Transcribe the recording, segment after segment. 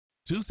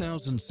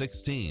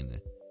2016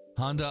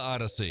 Honda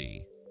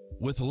Odyssey.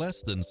 With less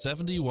than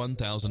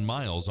 71,000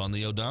 miles on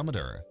the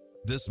odometer,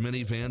 this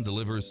minivan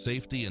delivers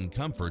safety and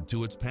comfort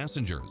to its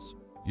passengers.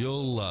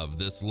 You'll love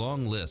this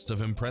long list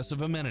of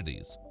impressive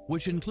amenities,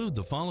 which include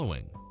the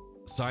following: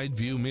 side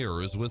view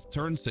mirrors with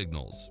turn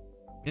signals,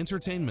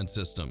 entertainment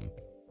system,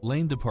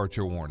 lane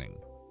departure warning,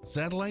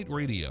 satellite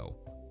radio,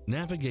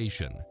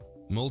 navigation,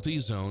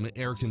 multi-zone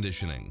air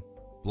conditioning,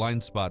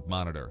 blind spot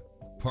monitor,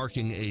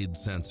 parking aid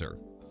sensor,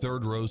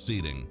 third row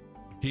seating,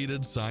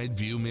 heated side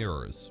view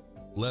mirrors,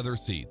 leather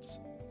seats,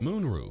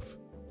 moonroof,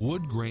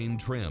 wood grain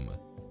trim,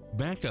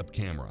 backup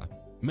camera,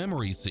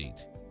 memory seat,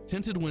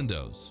 tinted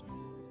windows,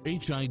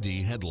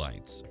 HID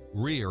headlights,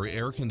 rear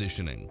air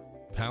conditioning,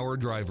 power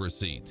driver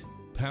seat,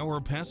 power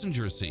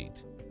passenger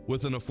seat.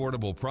 With an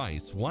affordable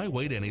price, why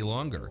wait any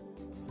longer?